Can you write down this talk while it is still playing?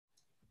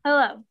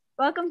Hello,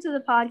 welcome to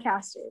the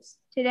podcasters.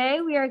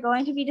 Today we are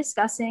going to be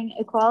discussing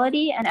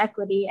equality and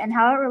equity and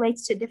how it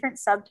relates to different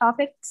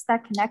subtopics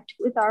that connect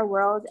with our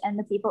world and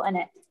the people in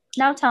it.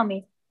 Now tell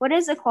me, what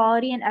does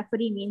equality and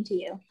equity mean to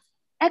you?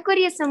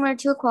 Equity is similar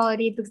to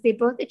equality because they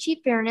both achieve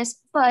fairness,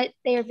 but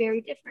they are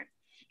very different.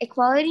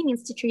 Equality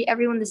means to treat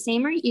everyone the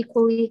same or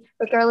equally,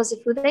 regardless of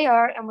who they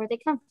are and where they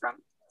come from,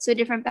 so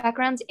different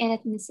backgrounds and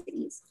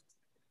ethnicities.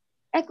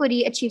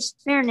 Equity achieves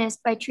fairness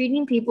by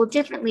treating people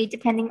differently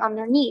depending on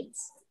their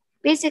needs.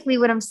 Basically,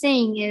 what I'm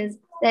saying is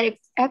that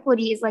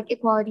equity is like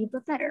equality,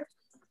 but better.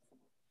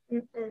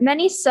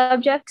 Many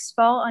subjects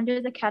fall under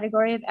the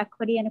category of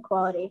equity and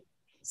equality.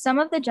 Some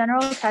of the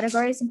general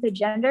categories include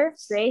gender,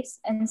 race,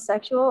 and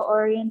sexual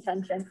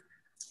orientation.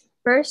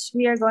 First,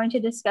 we are going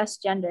to discuss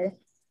gender.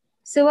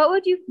 So, what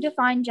would you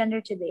define gender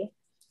to be?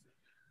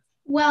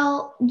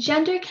 Well,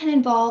 gender can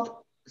involve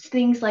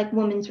things like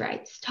women's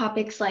rights,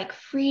 topics like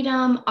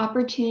freedom,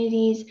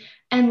 opportunities,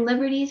 and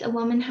liberties a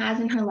woman has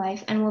in her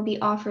life and will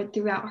be offered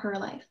throughout her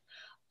life.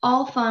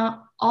 All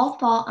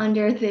fall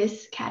under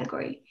this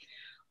category.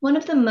 One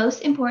of the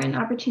most important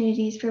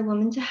opportunities for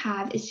women to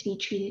have is to be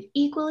treated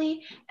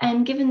equally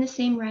and given the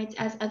same rights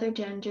as other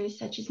genders,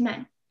 such as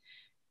men.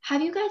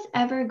 Have you guys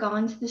ever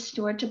gone to the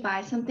store to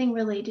buy something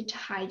related to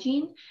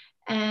hygiene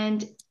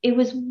and it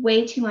was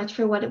way too much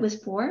for what it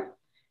was for?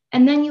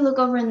 And then you look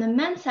over in the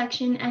men's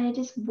section and it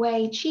is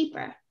way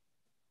cheaper.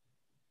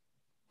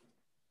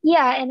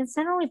 Yeah, and it's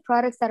not only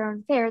products that are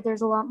unfair,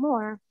 there's a lot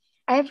more.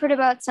 I have heard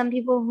about some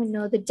people who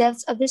know the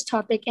depths of this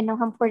topic and know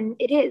how important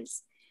it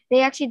is.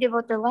 They actually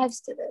devote their lives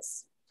to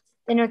this.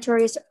 The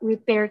notorious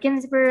Ruth Bader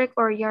Ginsburg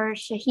or Yara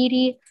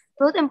Shahidi,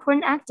 both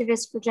important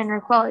activists for gender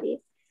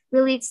equality,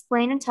 really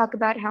explain and talk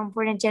about how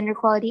important gender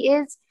equality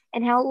is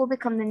and how it will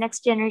become the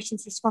next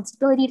generation's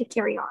responsibility to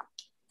carry on.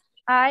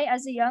 I,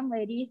 as a young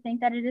lady,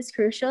 think that it is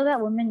crucial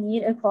that women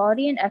need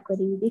equality and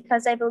equity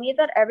because I believe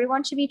that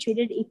everyone should be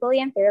treated equally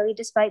and fairly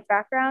despite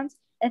backgrounds,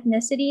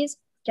 ethnicities,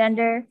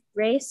 gender,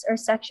 race, or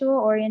sexual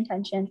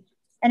orientation.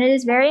 And it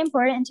is very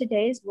important in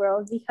today's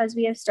world because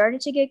we have started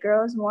to get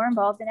girls more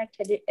involved in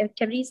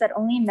activities that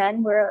only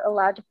men were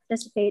allowed to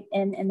participate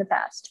in the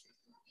past.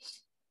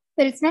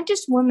 But it's not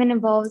just women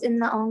involved in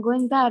the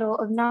ongoing battle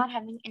of not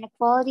having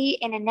inequality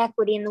and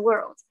inequity in the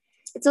world.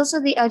 It's also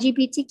the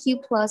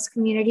LGBTQ plus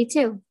community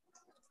too.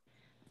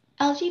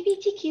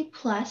 LGBTQ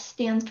plus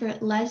stands for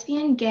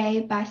lesbian,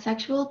 gay,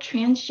 bisexual,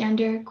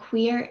 transgender,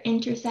 queer,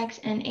 intersex,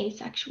 and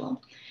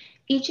asexual.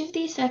 Each of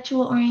these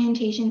sexual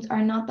orientations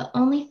are not the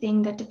only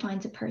thing that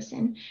defines a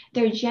person.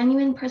 Their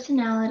genuine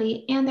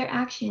personality and their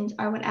actions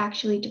are what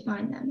actually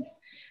define them.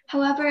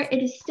 However,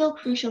 it is still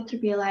crucial to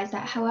realize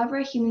that however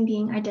a human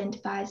being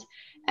identifies,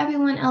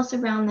 everyone else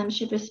around them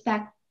should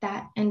respect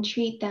that and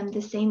treat them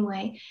the same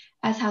way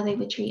as how they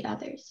would treat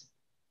others.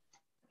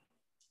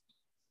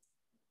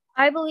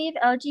 I believe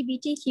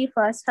LGBTQ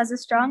plus has a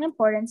strong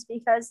importance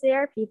because they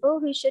are people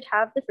who should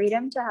have the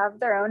freedom to have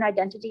their own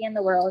identity in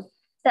the world.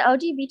 The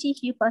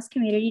LGBTQ plus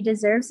community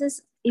deserves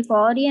this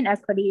equality and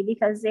equity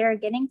because they are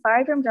getting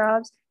fired from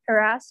jobs,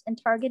 harassed,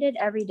 and targeted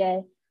every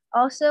day.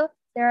 Also,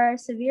 there are a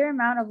severe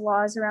amount of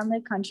laws around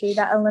the country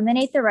that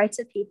eliminate the rights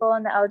of people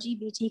in the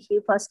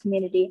LGBTQ plus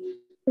community.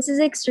 This is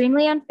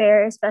extremely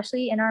unfair,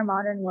 especially in our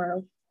modern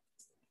world.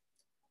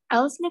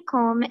 Alice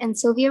Nicole and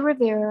Sylvia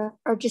Rivera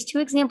are just two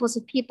examples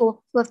of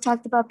people who have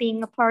talked about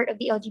being a part of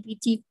the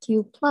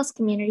LGBTQ plus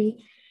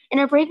community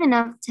and are brave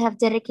enough to have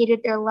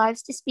dedicated their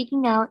lives to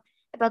speaking out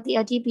about the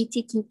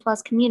LGBTQ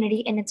plus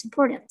community and its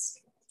importance.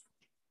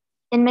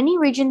 In many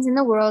regions in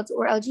the world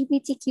where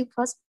LGBTQ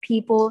plus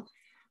people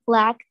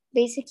lack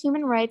basic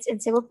human rights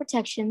and civil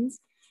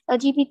protections,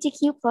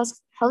 LGBTQ plus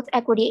health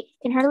equity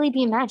can hardly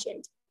be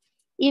imagined.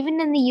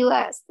 Even in the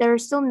US, there are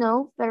still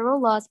no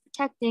federal laws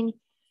protecting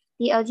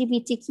the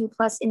LGBTQ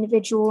plus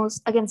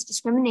individuals against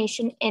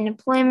discrimination in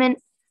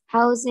employment,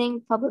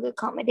 housing, public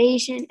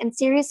accommodation, and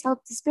serious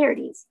health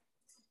disparities.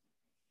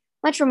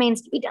 Much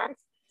remains to be done.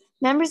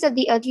 Members of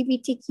the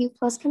LGBTQ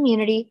plus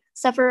community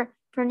suffer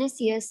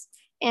pernicious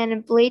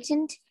and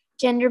blatant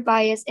gender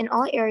bias in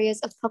all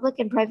areas of public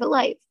and private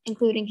life,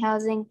 including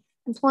housing,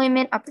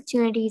 employment,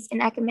 opportunities,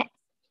 and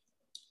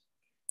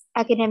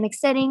academic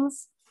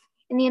settings,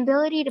 in the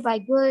ability to buy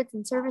goods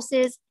and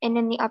services, and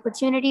in the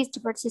opportunities to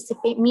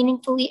participate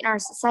meaningfully in our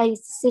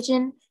society's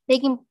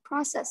decision-making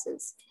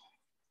processes.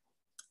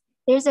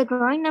 There's a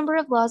growing number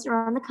of laws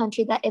around the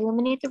country that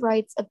eliminate the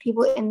rights of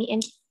people in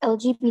the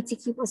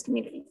LGBTQ plus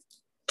community.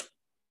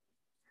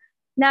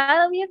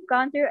 Now that we have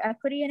gone through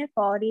equity and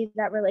equality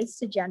that relates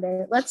to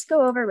gender, let's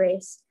go over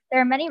race. There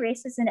are many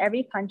races in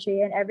every country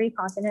and every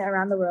continent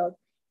around the world.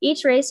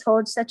 Each race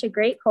holds such a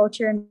great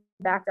culture and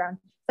background,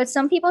 but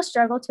some people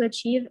struggle to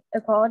achieve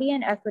equality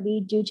and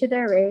equity due to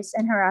their race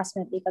and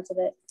harassment because of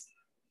it.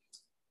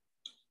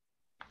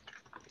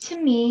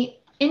 To me,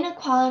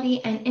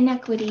 inequality and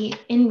inequity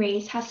in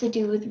race has to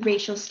do with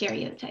racial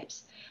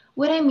stereotypes.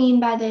 What I mean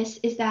by this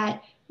is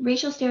that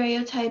racial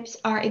stereotypes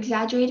are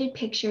exaggerated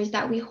pictures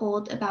that we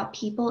hold about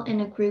people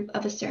in a group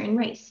of a certain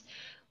race.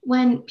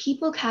 When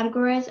people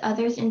categorize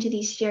others into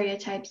these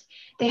stereotypes,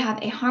 they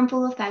have a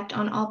harmful effect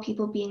on all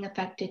people being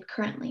affected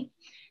currently.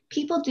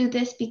 People do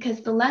this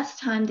because the less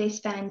time they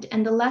spend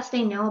and the less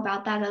they know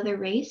about that other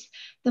race,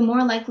 the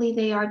more likely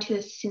they are to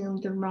assume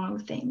the wrong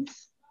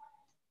things.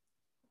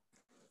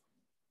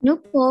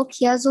 Nupol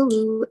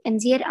Kiazolu and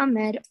Ziad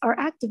Ahmed are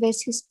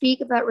activists who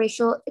speak about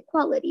racial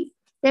equality.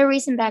 Their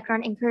race and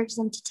background encourage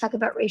them to talk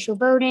about racial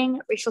voting,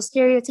 racial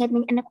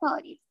stereotyping, and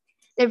equality.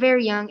 They're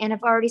very young and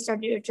have already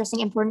started addressing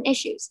important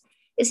issues.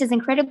 This is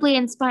incredibly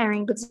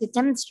inspiring because it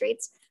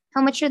demonstrates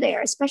how mature they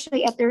are,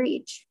 especially at their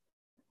age.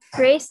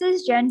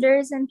 Races,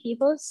 genders, and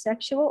people's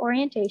sexual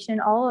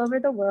orientation all over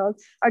the world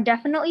are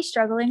definitely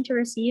struggling to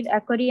receive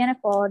equity and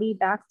equality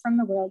back from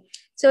the world.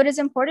 So it is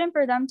important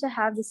for them to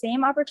have the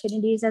same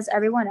opportunities as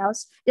everyone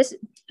else,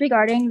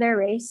 disregarding their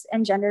race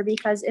and gender,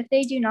 because if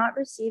they do not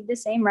receive the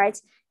same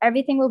rights,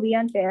 everything will be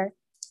unfair,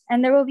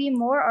 and there will be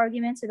more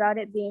arguments about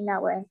it being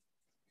that way.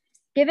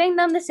 Giving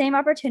them the same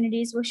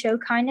opportunities will show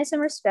kindness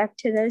and respect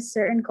to those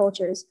certain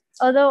cultures.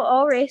 Although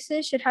all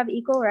races should have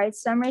equal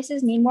rights, some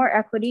races need more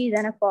equity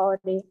than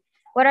equality.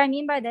 What I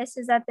mean by this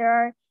is that there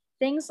are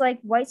things like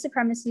white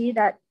supremacy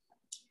that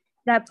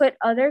put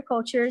other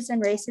cultures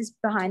and races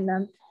behind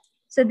them.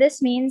 So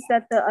this means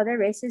that the other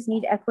races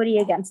need equity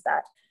against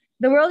that.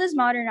 The world is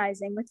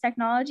modernizing with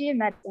technology and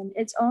medicine.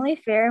 It's only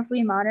fair if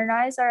we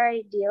modernize our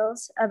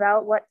ideals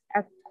about what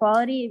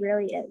equality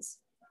really is.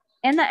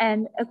 In the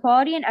end,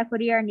 equality and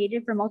equity are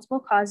needed for multiple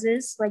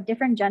causes, like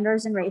different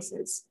genders and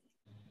races.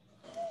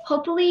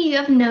 Hopefully you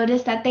have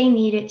noticed that they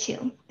need it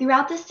too.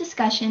 Throughout this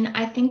discussion,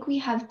 I think we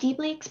have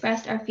deeply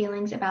expressed our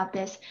feelings about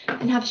this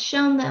and have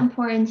shown the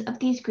importance of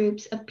these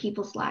groups of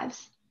people's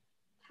lives,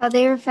 how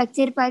they are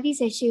affected by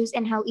these issues,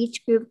 and how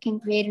each group can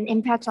create an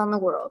impact on the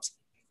world.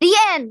 The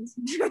end!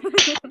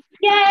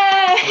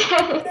 Yay!